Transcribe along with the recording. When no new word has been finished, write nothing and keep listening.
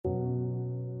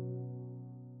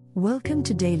Welcome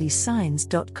to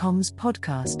dailysigns.com's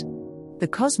podcast. The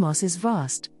cosmos is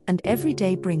vast, and every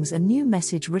day brings a new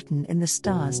message written in the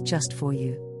stars just for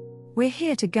you. We're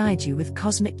here to guide you with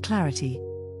cosmic clarity.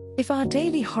 If our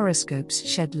daily horoscopes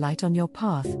shed light on your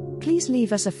path, please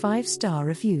leave us a 5-star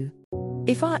review.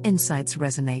 If our insights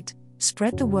resonate,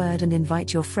 spread the word and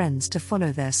invite your friends to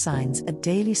follow their signs at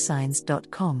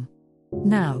dailysigns.com.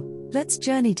 Now, let's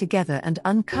journey together and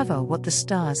uncover what the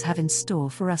stars have in store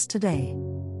for us today.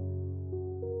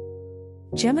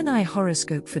 Gemini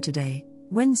horoscope for today,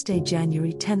 Wednesday,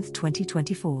 January 10,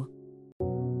 2024.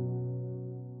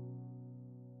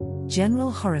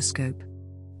 General horoscope.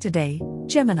 Today,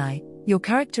 Gemini, your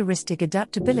characteristic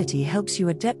adaptability helps you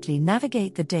adeptly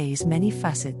navigate the day's many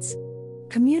facets.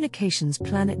 Communications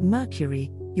planet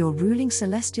Mercury, your ruling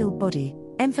celestial body,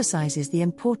 emphasizes the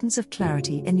importance of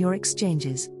clarity in your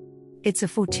exchanges. It's a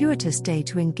fortuitous day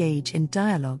to engage in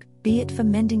dialogue, be it for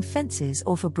mending fences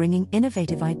or for bringing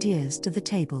innovative ideas to the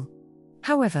table.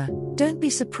 However, don't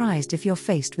be surprised if you're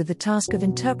faced with the task of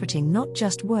interpreting not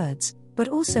just words, but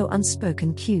also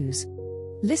unspoken cues.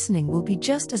 Listening will be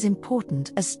just as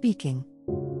important as speaking.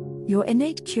 Your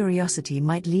innate curiosity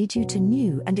might lead you to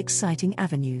new and exciting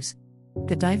avenues.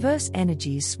 The diverse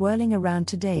energies swirling around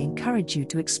today encourage you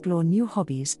to explore new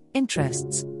hobbies,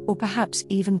 interests, or perhaps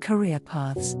even career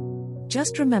paths.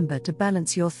 Just remember to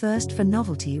balance your thirst for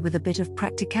novelty with a bit of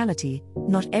practicality.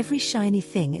 Not every shiny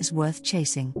thing is worth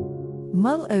chasing.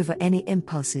 Mull over any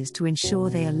impulses to ensure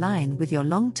they align with your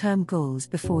long-term goals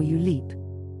before you leap.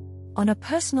 On a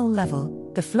personal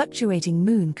level, the fluctuating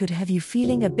moon could have you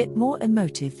feeling a bit more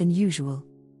emotive than usual.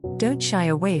 Don't shy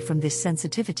away from this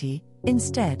sensitivity,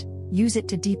 instead, use it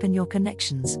to deepen your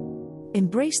connections.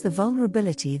 Embrace the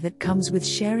vulnerability that comes with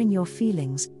sharing your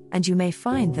feelings, and you may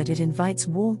find that it invites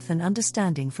warmth and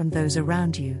understanding from those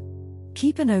around you.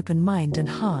 Keep an open mind and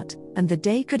heart, and the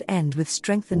day could end with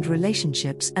strengthened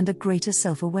relationships and a greater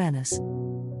self-awareness.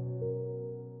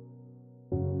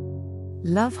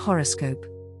 Love horoscope.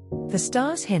 The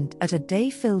stars hint at a day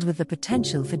filled with the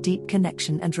potential for deep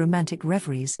connection and romantic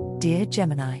reveries, dear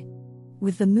Gemini.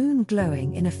 With the moon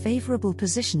glowing in a favorable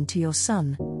position to your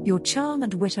sun, your charm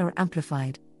and wit are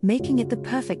amplified, making it the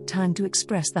perfect time to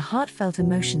express the heartfelt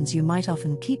emotions you might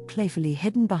often keep playfully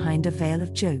hidden behind a veil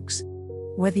of jokes.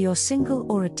 Whether you're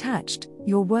single or attached,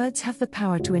 your words have the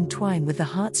power to entwine with the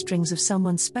heartstrings of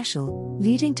someone special,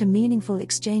 leading to meaningful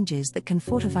exchanges that can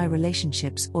fortify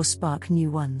relationships or spark new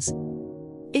ones.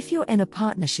 If you're in a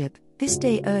partnership, this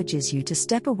day urges you to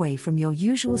step away from your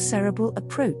usual cerebral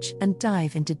approach and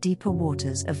dive into deeper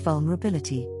waters of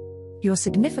vulnerability. Your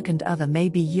significant other may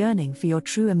be yearning for your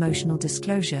true emotional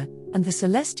disclosure, and the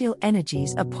celestial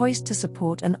energies are poised to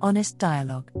support an honest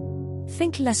dialogue.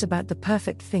 Think less about the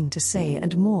perfect thing to say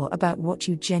and more about what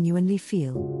you genuinely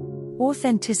feel.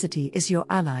 Authenticity is your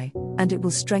ally, and it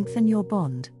will strengthen your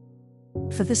bond.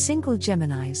 For the single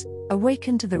Geminis,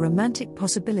 awaken to the romantic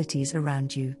possibilities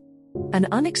around you. An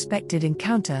unexpected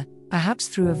encounter, perhaps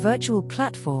through a virtual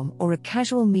platform or a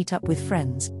casual meetup with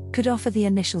friends, could offer the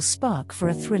initial spark for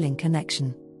a thrilling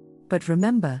connection. But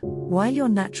remember, while your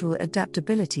natural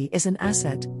adaptability is an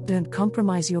asset, don't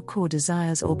compromise your core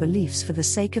desires or beliefs for the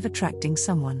sake of attracting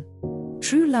someone.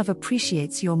 True love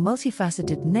appreciates your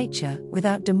multifaceted nature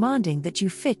without demanding that you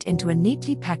fit into a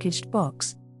neatly packaged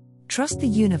box. Trust the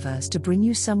universe to bring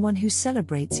you someone who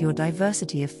celebrates your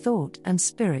diversity of thought and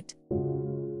spirit.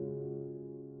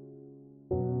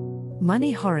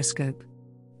 Money horoscope.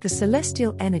 The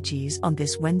celestial energies on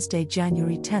this Wednesday,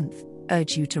 January 10th,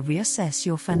 urge you to reassess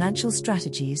your financial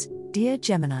strategies, dear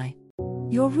Gemini.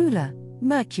 Your ruler,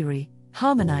 Mercury,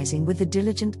 harmonizing with the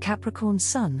diligent Capricorn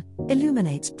sun,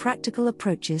 illuminates practical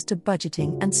approaches to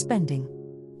budgeting and spending.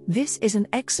 This is an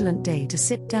excellent day to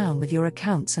sit down with your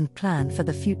accounts and plan for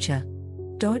the future.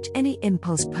 Dodge any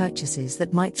impulse purchases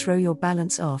that might throw your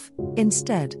balance off.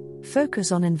 Instead,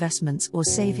 focus on investments or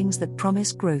savings that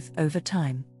promise growth over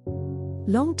time.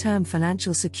 Long-term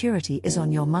financial security is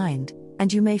on your mind,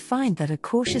 and you may find that a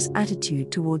cautious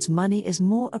attitude towards money is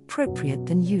more appropriate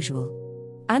than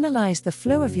usual. Analyze the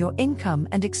flow of your income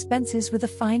and expenses with a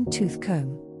fine-tooth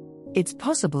comb. It's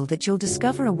possible that you'll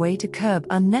discover a way to curb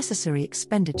unnecessary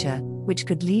expenditure, which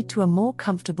could lead to a more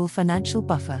comfortable financial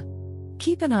buffer.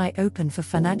 Keep an eye open for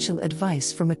financial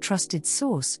advice from a trusted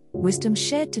source. Wisdom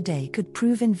shared today could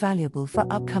prove invaluable for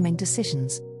upcoming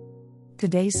decisions.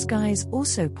 Today's skies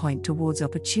also point towards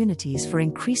opportunities for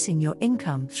increasing your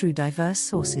income through diverse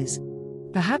sources.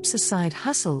 Perhaps a side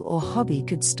hustle or hobby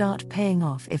could start paying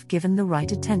off if given the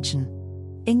right attention.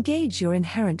 Engage your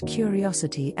inherent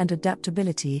curiosity and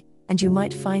adaptability, and you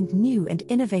might find new and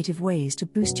innovative ways to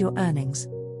boost your earnings.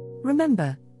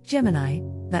 Remember, Gemini,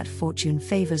 that fortune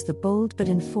favors the bold but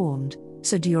informed,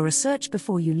 so do your research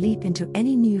before you leap into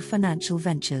any new financial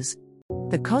ventures.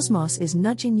 The cosmos is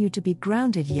nudging you to be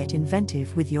grounded yet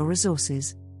inventive with your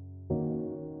resources.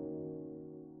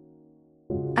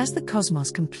 As the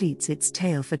cosmos completes its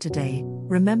tale for today,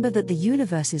 remember that the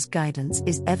universe's guidance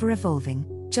is ever evolving,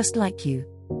 just like you.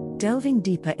 Delving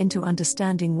deeper into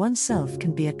understanding oneself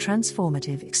can be a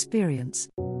transformative experience.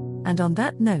 And on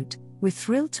that note, we're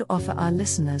thrilled to offer our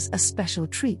listeners a special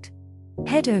treat.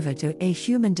 Head over to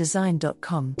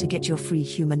ahumandesign.com to get your free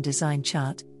human design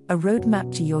chart, a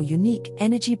roadmap to your unique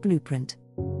energy blueprint.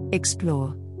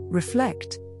 Explore,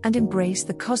 reflect, and embrace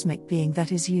the cosmic being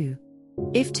that is you.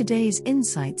 If today's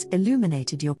insights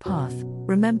illuminated your path,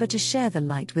 remember to share the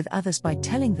light with others by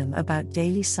telling them about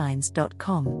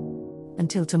dailysigns.com.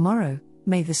 Until tomorrow,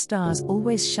 may the stars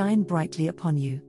always shine brightly upon you.